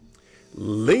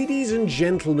Ladies and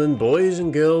gentlemen, boys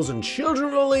and girls, and children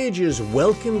of all ages,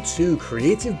 welcome to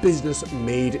Creative Business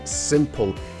Made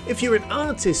Simple. If you're an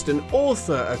artist, an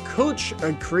author, a coach,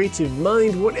 a creative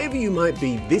mind, whatever you might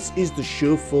be, this is the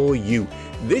show for you.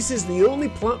 This is the only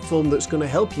platform that's going to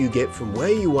help you get from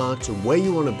where you are to where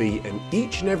you want to be, and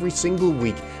each and every single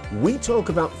week we talk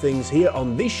about things here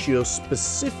on this show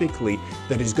specifically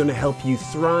that is going to help you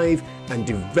thrive and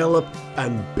develop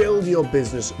and build your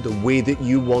business the way that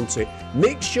you want it.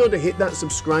 Make sure to hit that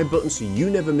subscribe button so you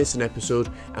never miss an episode,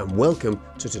 and welcome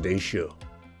to today's show.